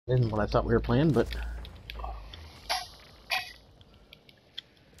Isn't what I thought we were playing, but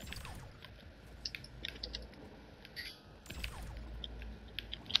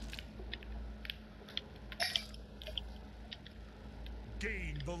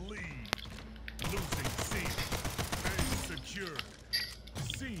gain the lead. Losing C. A secured.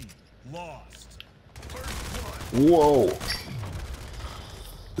 C lost. First blood. Whoa!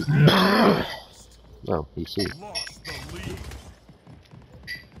 Lost. Oh, you see. Lost the lead.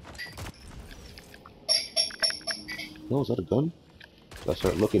 Oh, is that a gun? I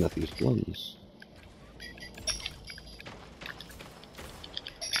start looking at these guns.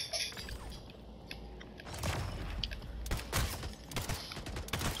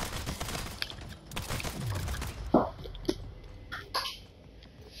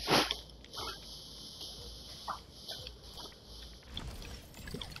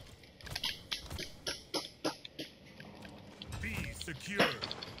 B secured.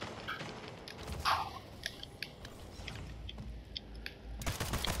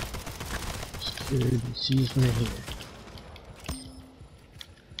 secured sees me here.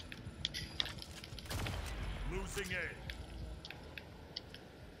 Losing A.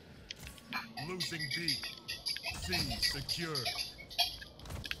 Losing B. C secured.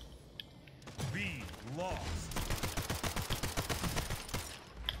 B lost.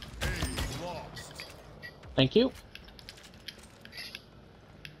 A lost. Thank you.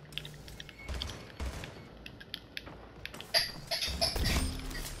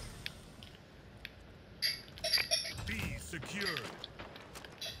 B secured.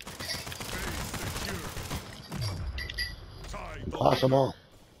 A secured. Tied the Impossible.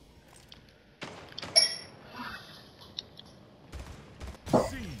 lead.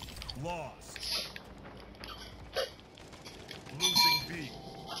 C lost. Losing B.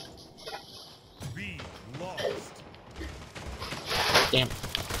 B lost. Damn.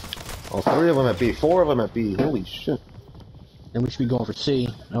 Oh, 3 of them at B, 4 of them at B. Holy shit. Then we should be going for C.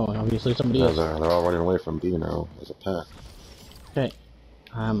 Oh, obviously somebody Yeah, else. they're all running away from B now as a pack. Okay.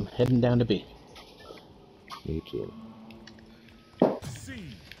 I'm heading down to B. Me too.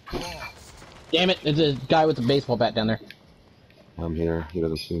 C lost. Damn it, there's a guy with a baseball bat down there. I'm here. He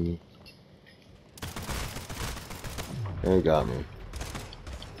doesn't see me. He got me.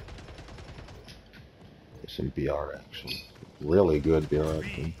 There's some BR action. Really good BR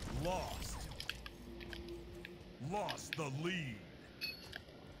action. B lost. Lost the lead.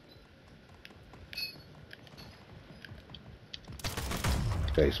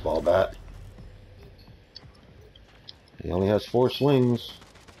 Baseball bat. He only has 4 swings.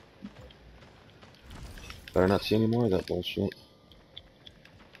 Better not see any more of that bullshit.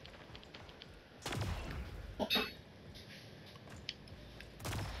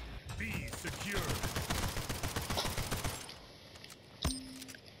 B secured.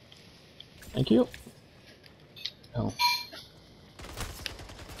 Thank you. Oh.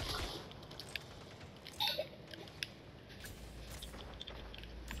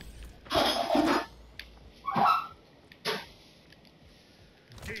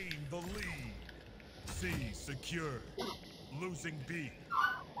 Gain the lead. C secured. Losing B.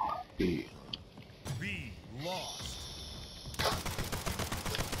 B. B lost.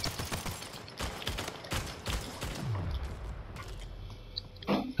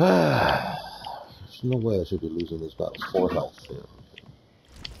 There's no way I should be losing this battle. 4 health. Yeah.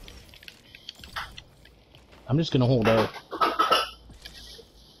 I'm just gonna hold out.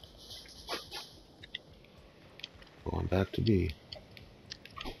 Going back to B.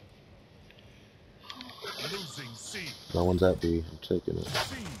 Losing C. No one's at B. I'm taking it.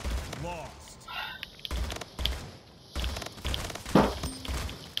 C lost.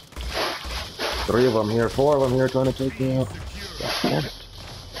 3 of them here. 4 of them here trying to take me out. Secured. Damn it.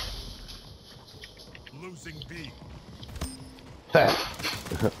 Losing B.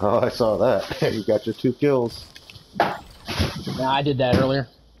 Oh, I saw that. You got your 2 kills. Yeah, I did that earlier.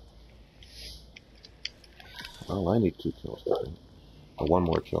 Oh, I need 2 kills. Or 1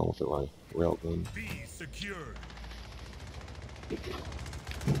 more kill with my railgun. B secured.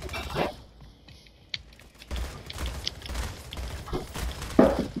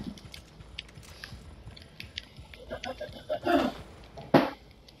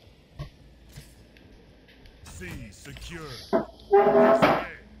 C secured. Losing A.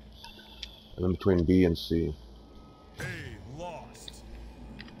 I'm in between B and C. A lost.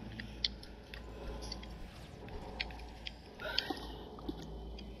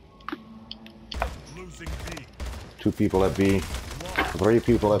 Losing B. 2 people at B. Lost. 3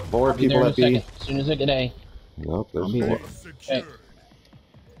 people at 4 I'll be there people in a at B. second. As soon as I get A. Nope, I'll there's be 4. there. Secured.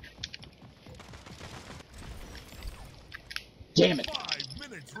 Damn it. 5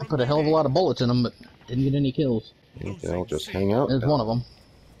 minutes Okay. Put a hell of a lot of bullets in them, but didn't get any kills. Okay, I'll just hang out. There's one of them.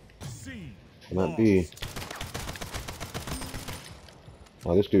 Can that be?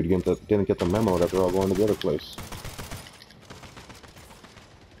 Oh, this dude didn't get the memo that they're all going to the other place.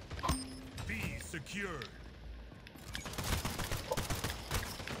 B secured.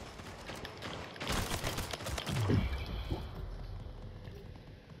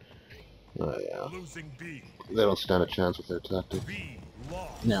 Oh yeah. Losing B. They don't stand a chance with their tactics. B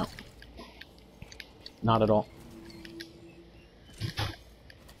lost. No. Not at all.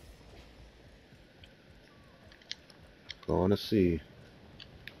 Going to see.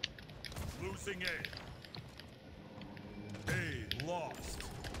 Losing A. A lost.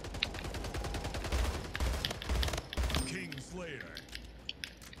 Kingslayer.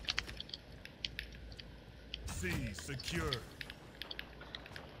 C secured.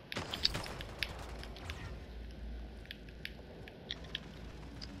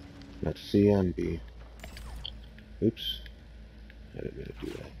 Let's C and B. Oops. I didn't mean to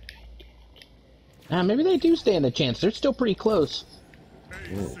do that. Maybe they do stand a chance. They're still pretty close.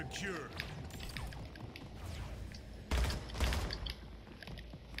 A secured.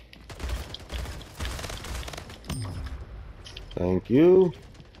 Thank you.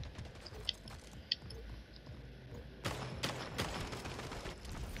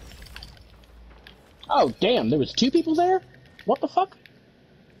 Oh, damn, there was 2 people there? What the fuck?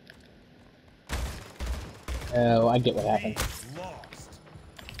 Oh, I get what happened. Lost.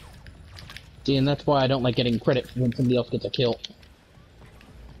 See, and that's why I don't like getting credit when somebody else gets a kill.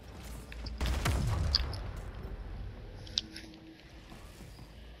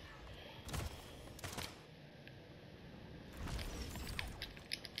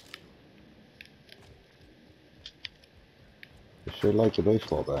 I sure like the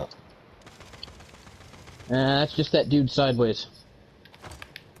baseball bat. That's just that dude sideways.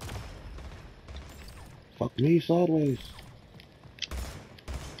 Fuck me sideways.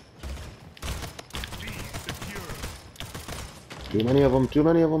 B secured. Too many of them. Too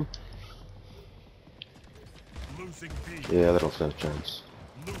many of them. Losing B. Yeah, they don't stand a chance.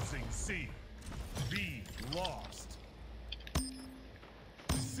 Losing C. B lost.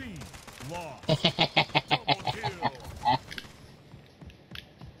 C lost. Double kill.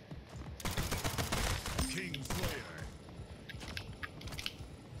 Kingslayer.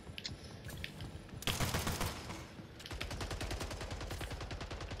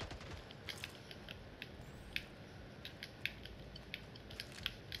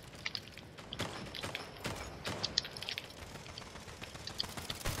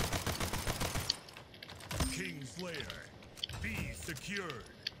 Kingslayer. B secured.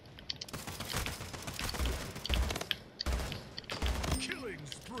 Killing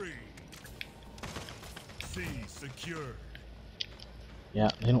spree. C secured. Yeah,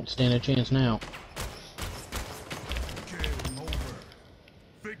 they don't stand a chance now. Game over.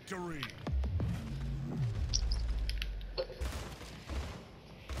 Victory.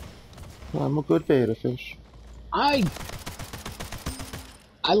 I'm a good beta fish. I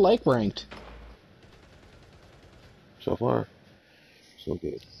like ranked. So far, so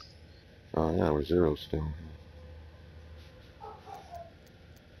good. Oh yeah, we're 0 still.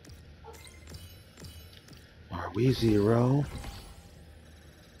 Are we 0?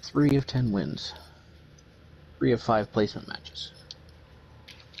 3 of 10 wins. 3 of 5 placement matches.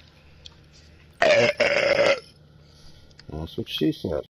 That's what she said.